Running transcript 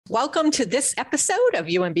Welcome to this episode of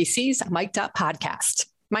UMBC's Mic'd Up podcast.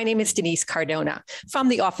 My name is Denise Cardona from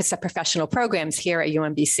the Office of Professional Programs here at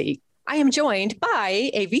UMBC. I am joined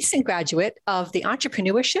by a recent graduate of the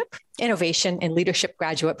Entrepreneurship, Innovation, and Leadership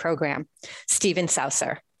Graduate Program, Stephen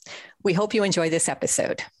Saucer. We hope you enjoy this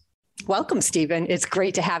episode. Welcome, Stephen. It's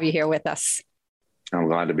great to have you here with us. I'm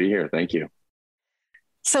glad to be here. Thank you.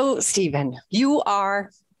 So, Stephen,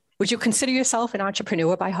 would you consider yourself an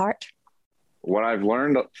entrepreneur by heart? What I've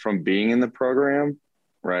learned from being in the program,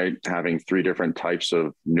 right, having three different types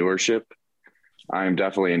of newership, I'm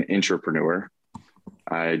definitely an intrapreneur.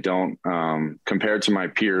 I don't, compared to my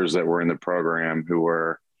peers that were in the program who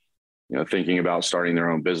were, thinking about starting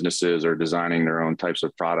their own businesses or designing their own types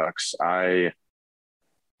of products, I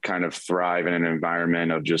kind of thrive in an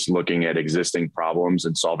environment of just looking at existing problems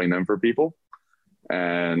and solving them for people.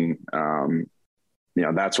 And,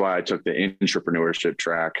 that's why I took the entrepreneurship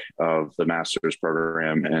track of the master's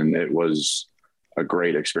program. And it was a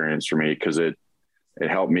great experience for me because it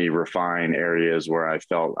helped me refine areas where I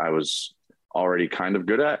felt I was already kind of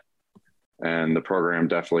good at. And the program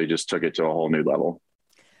definitely just took it to a whole new level.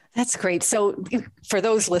 That's great. So for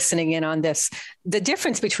those listening in on this, the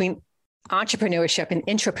difference between entrepreneurship and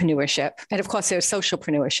intrapreneurship, and of course there's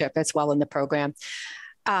socialpreneurship as well in the program.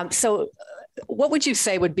 So what would you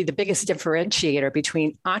say would be the biggest differentiator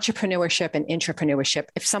between entrepreneurship and intrapreneurship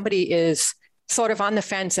if somebody is sort of on the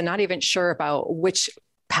fence and not even sure about which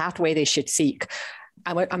pathway they should seek?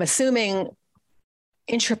 I'm assuming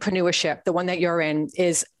intrapreneurship, the one that you're in,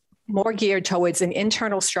 is more geared towards an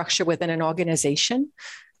internal structure within an organization.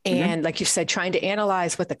 And like you said, trying to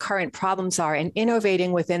analyze what the current problems are and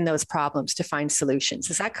innovating within those problems to find solutions.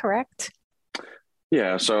 Is that correct?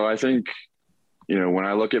 Yeah. So I think, when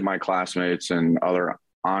I look at my classmates and other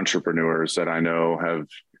entrepreneurs that I know have,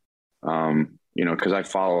 because I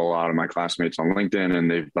follow a lot of my classmates on LinkedIn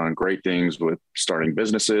and they've done great things with starting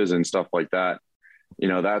businesses and stuff like that.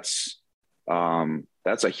 That's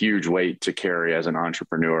a huge weight to carry as an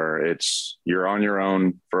entrepreneur. You're on your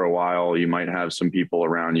own for a while. You might have some people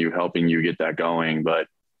around you helping you get that going, but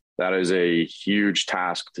that is a huge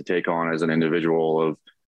task to take on as an individual of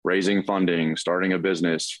raising funding, starting a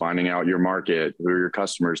business, finding out your market, who your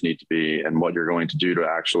customers need to be, and what you're going to do to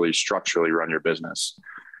actually structurally run your business,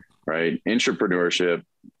 right? Entrepreneurship,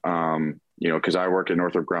 because I work at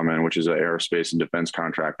Northrop Grumman, which is an aerospace and defense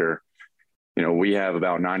contractor. We have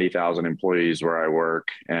about 90,000 employees where I work,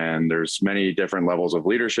 and there's many different levels of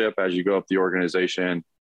leadership as you go up the organization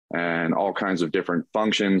and all kinds of different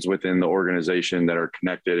functions within the organization that are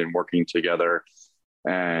connected and working together.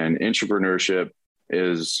 And entrepreneurship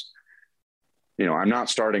is, I'm not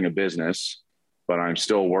starting a business, but I'm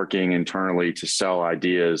still working internally to sell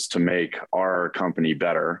ideas to make our company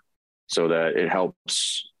better so that it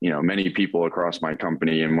helps, many people across my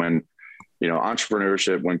company. And when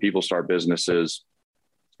entrepreneurship, when people start businesses,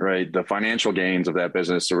 right, the financial gains of that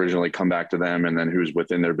business originally come back to them and then who's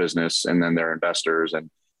within their business and then their investors, and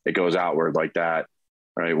it goes outward like that,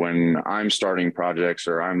 right? When I'm starting projects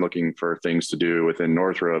or I'm looking for things to do within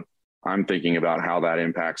Northrop, I'm thinking about how that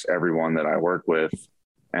impacts everyone that I work with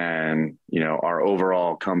and, our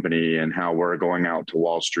overall company and how we're going out to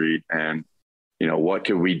Wall Street and, what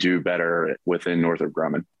could we do better within Northrop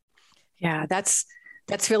Grumman? Yeah, that's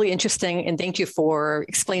really interesting. And thank you for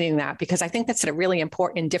explaining that, because I think that's a really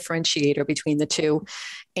important differentiator between the two.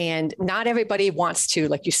 And not everybody wants to,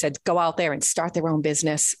 like you said, go out there and start their own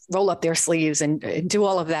business, roll up their sleeves and do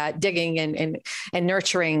all of that digging and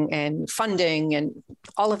nurturing and funding and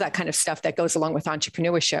all of that kind of stuff that goes along with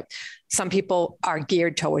entrepreneurship. Some people are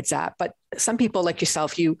geared towards that, but some people like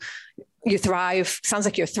yourself, you thrive, sounds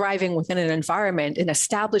like you're thriving within an environment, an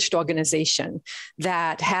established organization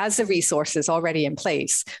that has the resources already in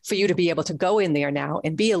place for you to be able to go in there now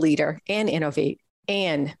and be a leader and innovate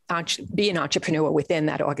and be an entrepreneur within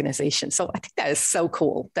that organization. So I think that is so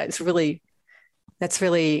cool. That's really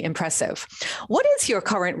impressive. What is your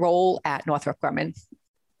current role at Northrop Grumman?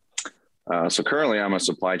 So currently I'm a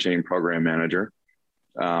supply chain program manager.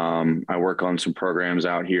 I work on some programs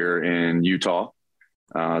out here in Utah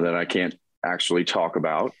that I can't actually talk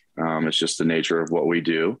about. It's just the nature of what we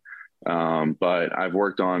do. But I've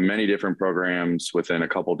worked on many different programs within a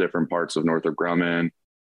couple different parts of Northrop Grumman.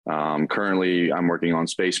 Currently, I'm working on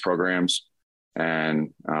space programs.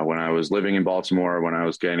 And when I was living in Baltimore, when I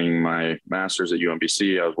was getting my master's at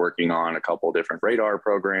UMBC, I was working on a couple different radar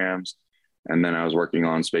programs. And then I was working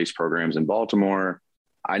on space programs in Baltimore.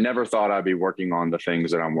 I never thought I'd be working on the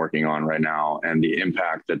things that I'm working on right now and the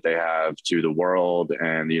impact that they have to the world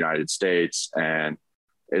and the United States. And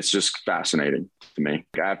it's just fascinating to me.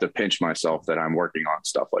 I have to pinch myself that I'm working on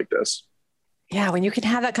stuff like this. Yeah, when you can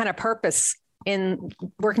have that kind of purpose in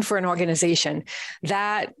working for an organization,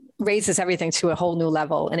 that raises everything to a whole new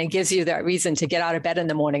level. And it gives you that reason to get out of bed in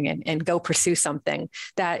the morning and go pursue something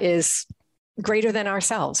that is greater than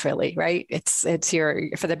ourselves, really, right? It's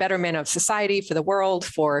for the betterment of society, for the world,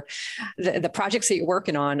 for the projects that you're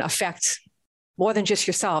working on affect more than just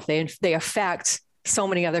yourself. They affect so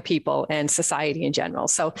many other people and society in general.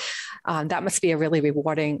 So that must be a really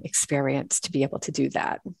rewarding experience to be able to do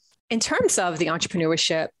that. In terms of the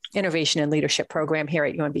Entrepreneurship, Innovation, and Leadership program here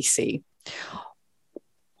at UMBC,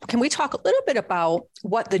 can we talk a little bit about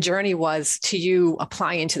what the journey was to you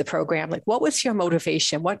applying to the program? Like, what was your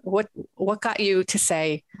motivation? What got you to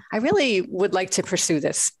say, I really would like to pursue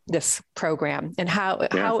this program? And how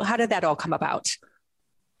did that all come about?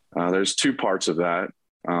 There's two parts of that.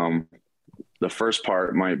 The first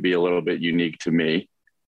part might be a little bit unique to me.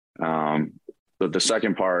 But the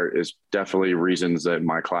second part is definitely reasons that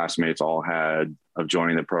my classmates all had of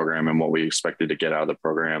joining the program and what we expected to get out of the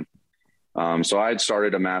program. So I had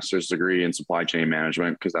started a master's degree in supply chain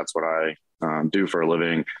management because that's what I do for a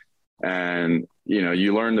living. And,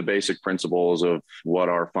 you learn the basic principles of what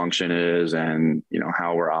our function is and,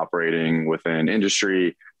 how we're operating within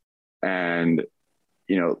industry. And,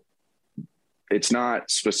 it's not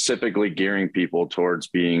specifically gearing people towards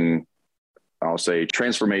being, I'll say,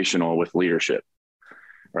 transformational with leadership.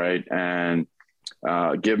 Right. And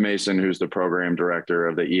Gib Mason, who's the program director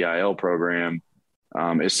of the EIL program,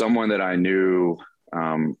 is someone that I knew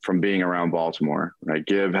from being around Baltimore. Right.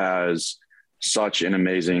 Gib has such an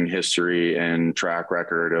amazing history and track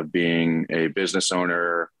record of being a business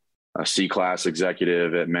owner, a C-class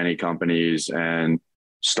executive at many companies, and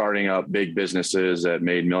starting up big businesses that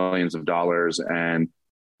made millions of dollars. And,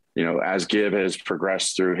 as Gib has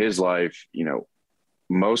progressed through his life,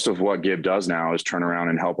 most of what Gib does now is turn around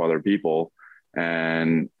and help other people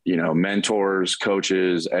and, mentors,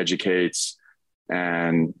 coaches, educates.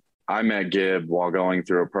 And I met Gib while going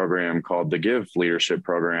through a program called the Give Leadership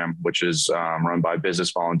Program, which is run by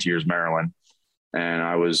Business Volunteers Maryland. And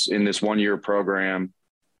I was in this 1-year program,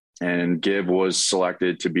 and Gib was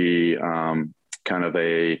selected to be kind of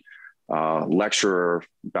a lecturer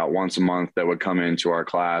about once a month that would come into our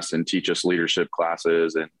class and teach us leadership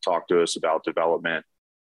classes and talk to us about development.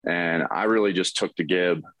 And I really just took to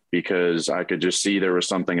Gib because I could just see there was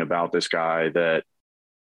something about this guy that,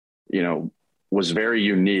 was very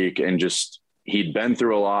unique, and just, he'd been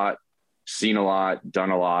through a lot, seen a lot, done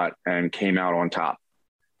a lot, and came out on top.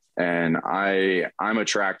 And I'm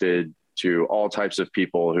attracted to all types of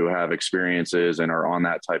people who have experiences and are on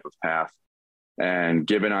that type of path. And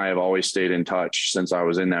Gib and I have always stayed in touch since I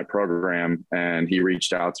was in that program. And he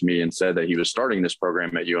reached out to me and said that he was starting this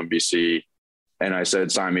program at UMBC. And I said,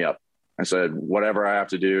 sign me up. I said, whatever I have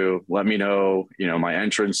to do, let me know, my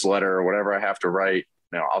entrance letter, whatever I have to write,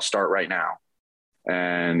 I'll start right now.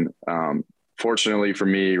 And fortunately for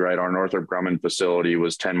me, right, our Northrop Grumman facility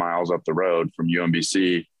was 10 miles up the road from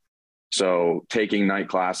UMBC. So taking night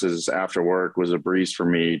classes after work was a breeze for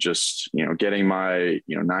me, just, getting my,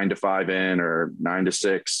 9 to 5 in or 9 to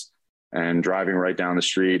 6 and driving right down the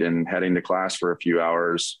street and heading to class for a few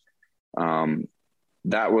hours.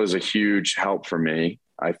 That was a huge help for me.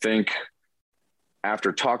 I think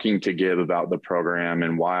after talking to Gib about the program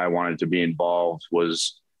and why I wanted to be involved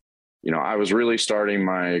was, I was really starting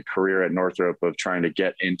my career at Northrop of trying to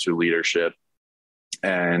get into leadership.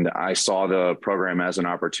 And I saw the program as an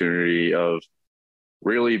opportunity of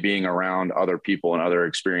really being around other people and other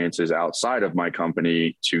experiences outside of my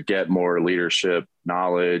company to get more leadership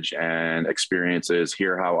knowledge and experiences,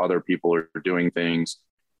 hear how other people are doing things.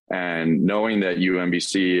 And knowing that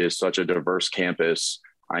UMBC is such a diverse campus,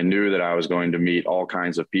 I knew that I was going to meet all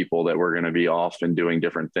kinds of people that were going to be off and doing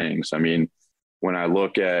different things. I mean, when I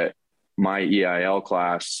look at my EIL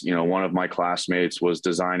class, one of my classmates was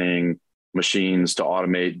designing machines to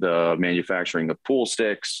automate the manufacturing of pool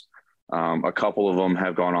sticks. A couple of them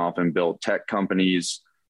have gone off and built tech companies.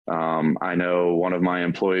 I know one of my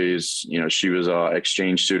employees, she was an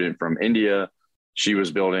exchange student from India. She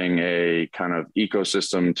was building a kind of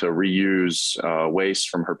ecosystem to reuse waste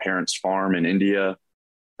from her parents' farm in India.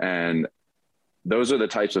 And those are the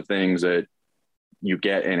types of things that you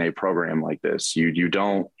get in a program like this. You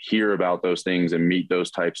don't hear about those things and meet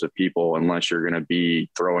those types of people unless you're going to be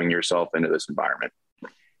throwing yourself into this environment.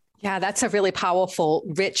 Yeah, that's a really powerful,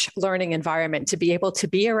 rich learning environment to be able to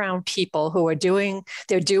be around people who are doing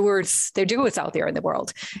they're doers out there in the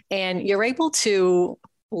world. And you're able to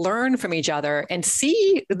learn from each other and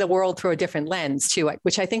see the world through a different lens too,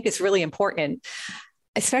 which I think is really important,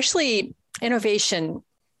 especially innovation.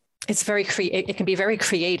 it's it can be very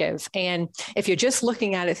creative. And if you're just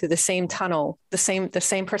looking at it through the same tunnel, the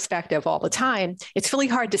same perspective all the time, it's really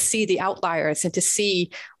hard to see the outliers and to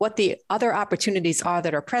see what the other opportunities are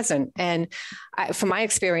that are present. And from my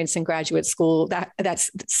experience in graduate school,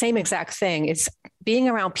 that's the same exact thing. It's being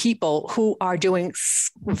around people who are doing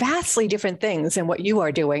vastly different things than what you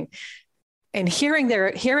are doing, and hearing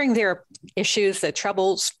their issues, the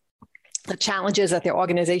troubles, the challenges that their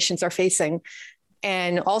organizations are facing,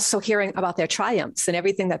 and also hearing about their triumphs and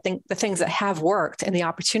everything the things that have worked and the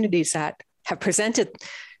opportunities that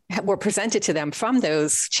were presented to them from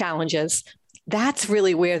those challenges. That's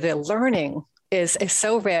really where the learning is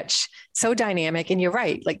so rich, so dynamic. And you're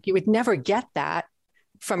right, like you would never get that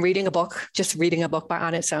from reading a book, just reading a book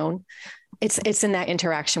on its own. It's in that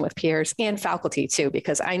interaction with peers and faculty too,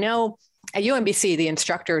 because I know at UMBC, the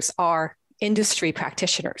instructors are industry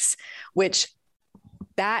practitioners, which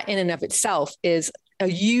that in and of itself is a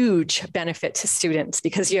huge benefit to students,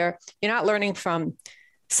 because you're not learning from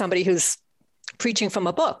somebody who's preaching from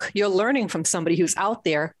a book. You're learning from somebody who's out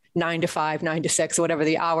there 9 to 5, 9 to 6, whatever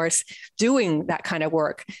the hours, doing that kind of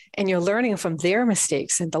work. And you're learning from their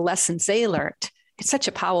mistakes and the lessons they learned. It's such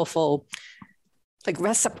a powerful,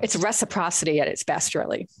 it's reciprocity at its best,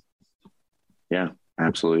 really. Yeah,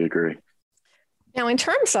 absolutely agree. Now, in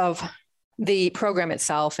terms of the program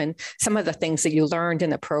itself and some of the things that you learned in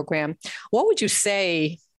the program, what would you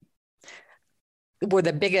say were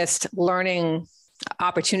the biggest learning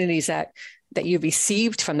opportunities that you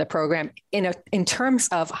received from the program in terms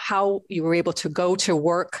of how you were able to go to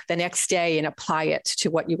work the next day and apply it to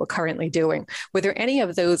what you were currently doing? Were there any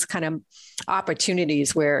of those kind of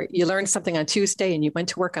opportunities where you learned something on Tuesday and you went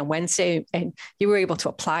to work on Wednesday and you were able to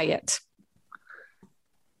apply it?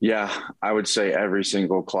 Yeah, I would say every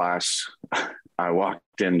single class I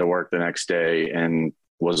walked into work the next day and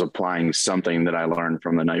was applying something that I learned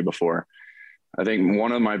from the night before. I think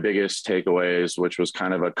one of my biggest takeaways, which was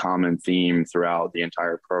kind of a common theme throughout the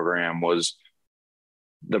entire program, was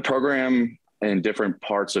the program and different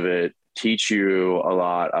parts of it teach you a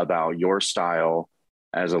lot about your style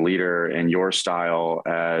as a leader and your style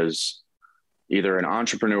as either an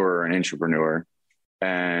entrepreneur or an intrapreneur.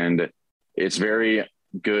 And it's very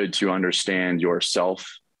good to understand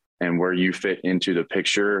yourself and where you fit into the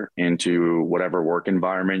picture, into whatever work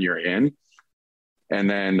environment you're in. And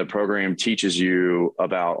then the program teaches you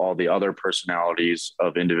about all the other personalities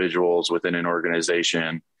of individuals within an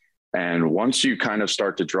organization. And once you kind of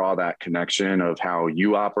start to draw that connection of how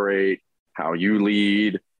you operate, how you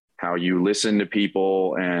lead, how you listen to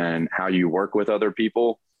people, and how you work with other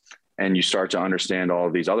people, and you start to understand all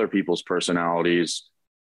of these other people's personalities,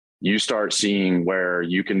 you start seeing where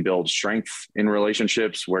you can build strength in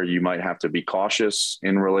relationships, where you might have to be cautious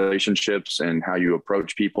in relationships, and how you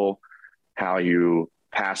approach people, how you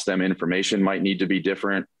pass them information might need to be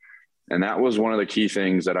different. And that was one of the key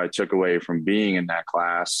things that I took away from being in that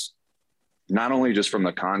class, not only just from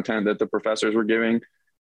the content that the professors were giving,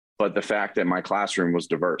 but the fact that my classroom was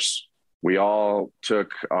diverse. We all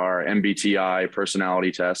took our MBTI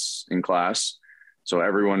personality tests in class. So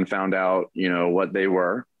everyone found out, what they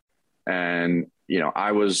were. And,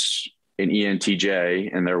 I was an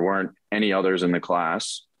ENTJ and there weren't any others in the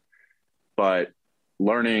class, but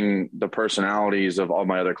learning the personalities of all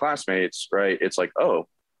my other classmates, right? It's like, oh,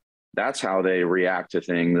 that's how they react to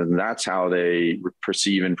things, and that's how they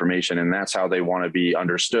perceive information, and that's how they want to be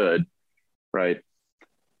understood, right?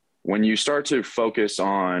 When you start to focus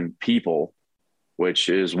on people, which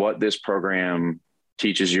is what this program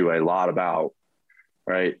teaches you a lot about,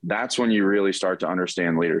 right? That's when you really start to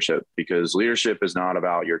understand leadership, because leadership is not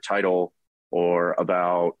about your title or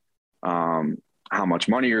about how much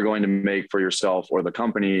money you're going to make for yourself or the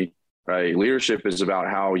company, right? Leadership is about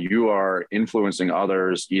how you are influencing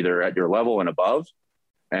others either at your level and above,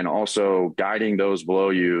 and also guiding those below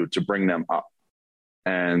you to bring them up.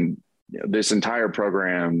 And this entire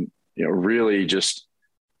program, really just,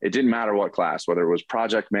 it didn't matter what class, whether it was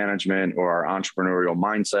project management or our entrepreneurial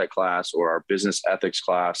mindset class or our business ethics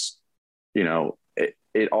class,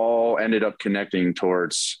 it all ended up connecting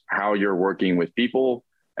towards how you're working with people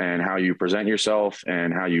and how you present yourself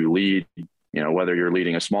and how you lead, whether you're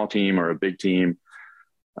leading a small team or a big team.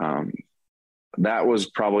 That was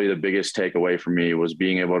probably the biggest takeaway for me, was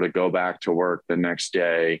being able to go back to work the next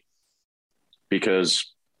day,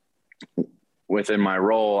 because within my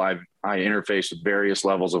role, I interface with various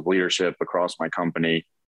levels of leadership across my company,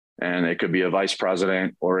 and it could be a vice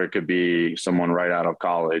president or it could be someone right out of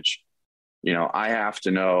college. I have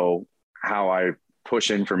to know how I push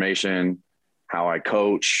information, how I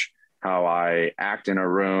coach, how I act in a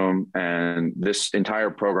room. And this entire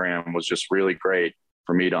program was just really great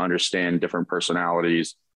for me to understand different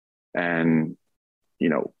personalities and,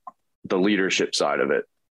 the leadership side of it,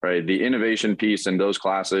 right? The innovation piece in those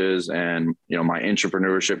classes and, my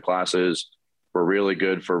entrepreneurship classes were really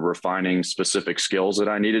good for refining specific skills that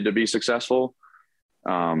I needed to be successful.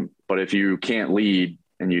 But if you can't lead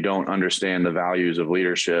and you don't understand the values of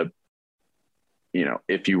leadership,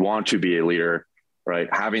 if you want to be a leader, right,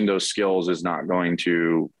 having those skills is not going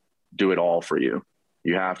to do it all for you.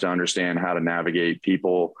 You have to understand how to navigate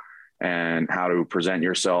people and how to present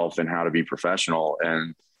yourself and how to be professional.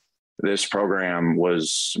 And this program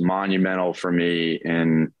was monumental for me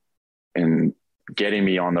in getting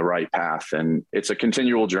me on the right path. And it's a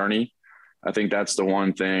continual journey. I think that's the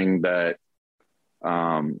one thing that,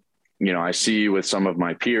 I see with some of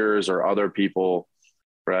my peers or other people,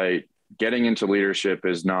 right? Getting into leadership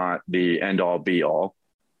is not the end all be all,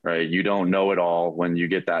 right? You don't know it all when you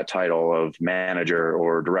get that title of manager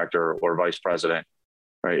or director or vice president,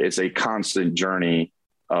 right? It's a constant journey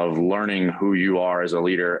of learning who you are as a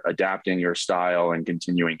leader, adapting your style and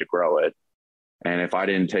continuing to grow it. And if I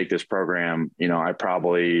didn't take this program, I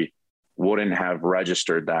probably wouldn't have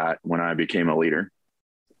registered that when I became a leader.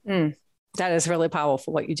 That is really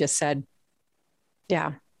powerful, what you just said.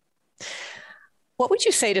 Yeah. What would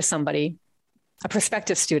you say to somebody, a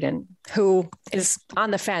prospective student who is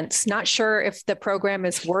on the fence, not sure if the program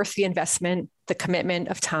is worth the investment, the commitment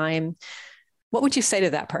of time? What would you say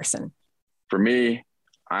to that person? For me,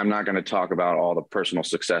 I'm not going to talk about all the personal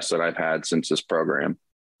success that I've had since this program.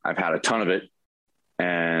 I've had a ton of it,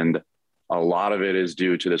 and a lot of it is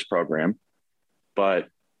due to this program. But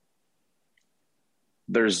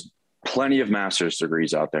there's plenty of master's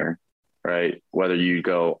degrees out there, right? Whether you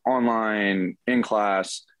go online, in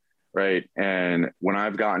class, right? And when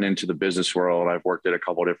I've gotten into the business world, I've worked at a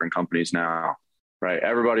couple of different companies now, right?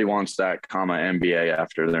 Everybody wants that MBA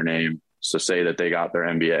after their name to say that they got their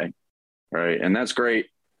MBA, right? And that's great.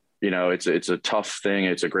 It's a tough thing.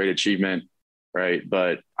 It's a great achievement, right?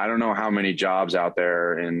 But I don't know how many jobs out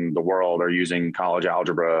there in the world are using college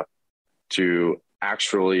algebra to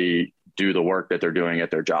actually do the work that they're doing at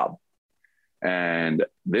their job. And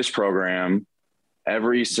this program,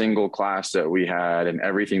 every single class that we had and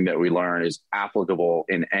everything that we learn is applicable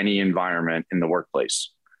in any environment in the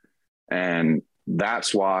workplace. And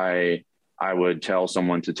that's why I would tell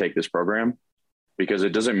someone to take this program, because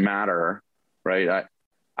it doesn't matter, right?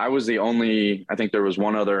 I was the only, I think there was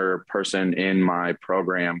one other person in my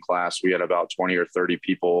program class. We had about 20 or 30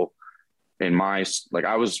 people in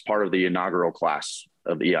I was part of the inaugural class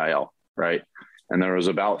of the EIL, right? And there was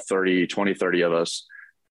about 30 of us.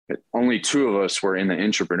 Only 2 of us were in the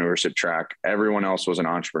entrepreneurship track. Everyone else was an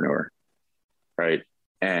entrepreneur, right?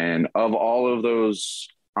 And of all of those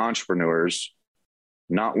entrepreneurs,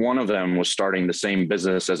 not one of them was starting the same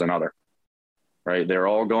business as another, right? They're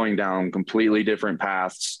all going down completely different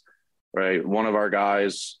paths, right? One of our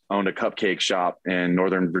guys owned a cupcake shop in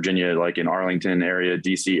Northern Virginia, like in Arlington area,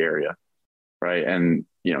 DC area, right? And,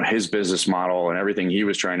 his business model and everything he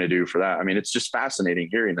was trying to do for that. I mean, it's just fascinating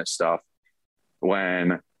hearing this stuff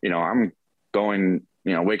when, I'm going,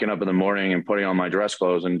 waking up in the morning and putting on my dress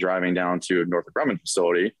clothes and driving down to a Northrop Grumman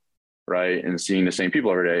facility, right? And seeing the same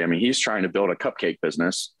people every day. I mean, he's trying to build a cupcake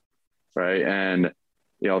business, right? And,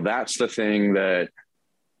 that's the thing that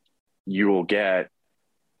you will get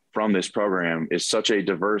from this program is such a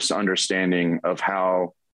diverse understanding of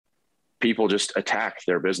how people just attack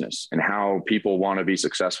their business and how people want to be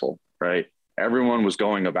successful, right? Everyone was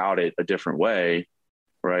going about it a different way,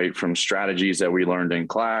 right? From strategies that we learned in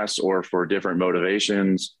class or for different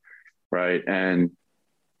motivations, right? And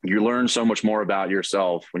you learn so much more about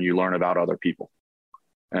yourself when you learn about other people.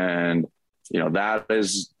 And,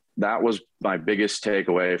 that was my biggest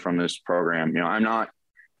takeaway from this program. I'm not,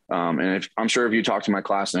 I'm sure if you talk to my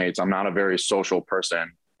classmates, I'm not a very social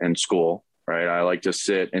person in school, right? I like to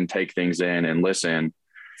sit and take things in and listen,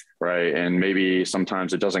 right? And maybe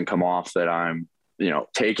sometimes it doesn't come off that I'm,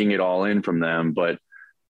 taking it all in from them, but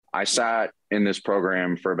I sat in this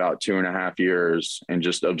program for about 2.5 years and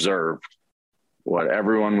just observed what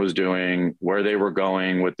everyone was doing, where they were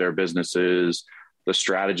going with their businesses, the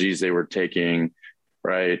strategies they were taking,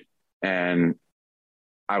 right? And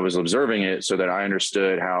I was observing it so that I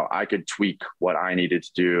understood how I could tweak what I needed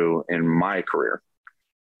to do in my career.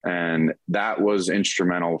 And that was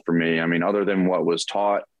instrumental for me. I mean, other than what was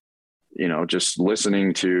taught, just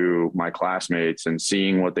listening to my classmates and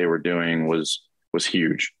seeing what they were doing was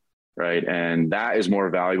huge. Right. And that is more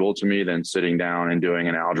valuable to me than sitting down and doing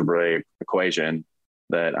an algebraic equation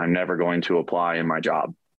that I'm never going to apply in my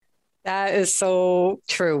job. That is so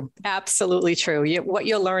true. Absolutely true. What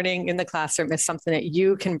you're learning in the classroom is something that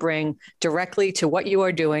you can bring directly to what you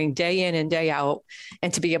are doing day in and day out,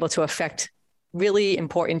 and to be able to affect really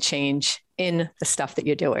important change in the stuff that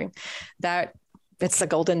you're doing. It's the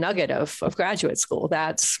golden nugget of graduate school.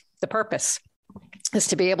 That's the purpose, is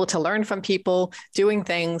to be able to learn from people doing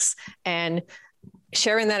things and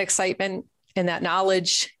sharing that excitement and that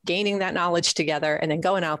knowledge, gaining that knowledge together, and then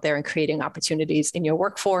going out there and creating opportunities in your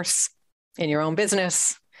workforce, in your own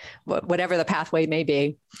business, whatever the pathway may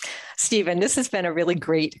be. Stephen, this has been a really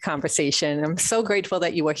great conversation. I'm so grateful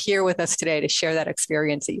that you were here with us today to share that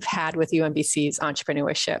experience that you've had with UMBC's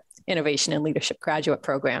Entrepreneurship, Innovation, and Leadership Graduate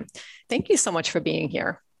Program. Thank you so much for being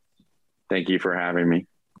here. Thank you for having me.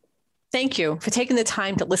 Thank you for taking the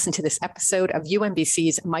time to listen to this episode of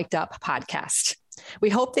UMBC's Mic'd Up podcast. We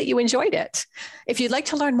hope that you enjoyed it. If you'd like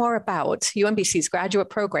to learn more about UMBC's graduate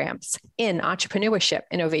programs in entrepreneurship,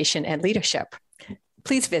 innovation, and leadership,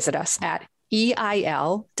 please visit us at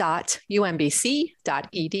eil.umbc.edu.